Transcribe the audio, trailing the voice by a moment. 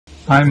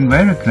I'm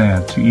very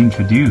glad to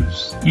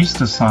introduce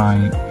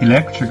EastSign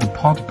electric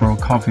portable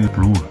coffee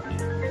brewer.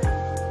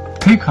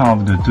 Take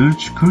off the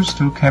Dutch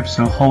crystal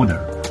capsule holder.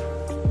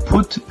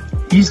 Put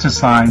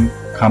EastSign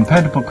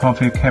compatible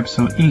coffee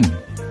capsule in,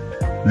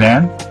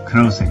 then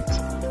close it.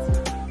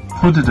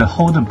 Put the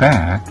holder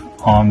back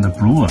on the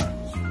brewer.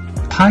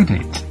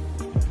 Tighten it.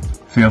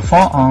 Fill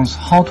 4-ounce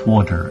hot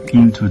water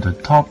into the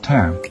top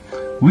tank,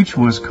 which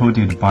was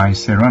coated by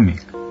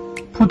ceramic.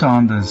 Put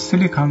on the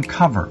silicone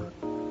cover.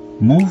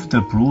 Move the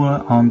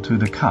brewer onto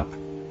the cup.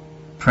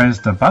 Press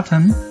the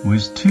button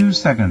with 2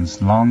 seconds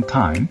long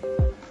time.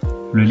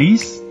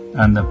 Release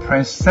and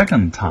press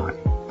second time.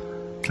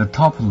 The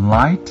top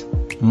light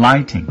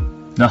lighting.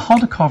 The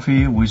hot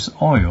coffee with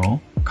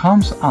oil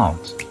comes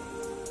out.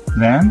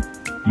 Then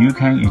you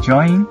can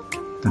enjoy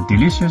the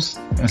delicious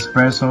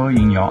espresso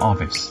in your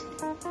office.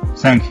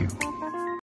 Thank you.